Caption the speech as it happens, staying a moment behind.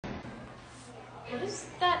What is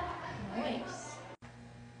that noise?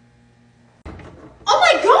 Oh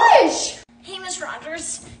my gosh! Hey, Miss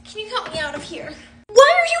Rogers, can you help me out of here?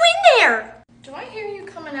 Why are you in there? Do I hear you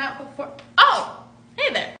coming out before? Oh,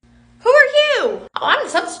 hey there. Who are you? Oh, I'm the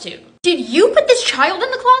substitute. Did you put this child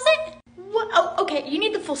in the closet? What? Oh, okay, you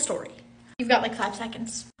need the full story. You've got like 5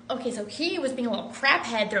 seconds. Okay, so he was being a little crap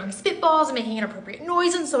head, throwing spitballs and making inappropriate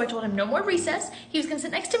noise, and so I told him no more recess. He was gonna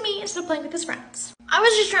sit next to me instead of playing with his friends. I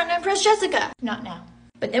was just trying to impress Jessica. Not now.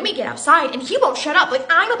 But then we get outside and he won't shut up. Like,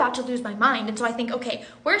 I'm about to lose my mind. And so I think, okay,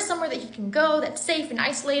 where's somewhere that he can go that's safe and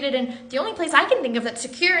isolated? And the only place I can think of that's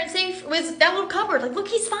secure and safe was that little cupboard. Like, look,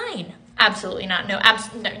 he's fine. Absolutely not. No,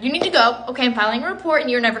 no, you need to go. Okay, I'm filing a report and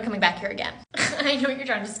you're never coming back here again. I know you're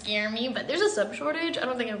trying to scare me, but there's a sub shortage. I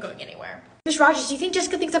don't think I'm going anywhere. Miss Rogers, do you think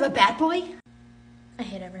Jessica thinks I'm a bad boy? I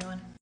hate everyone.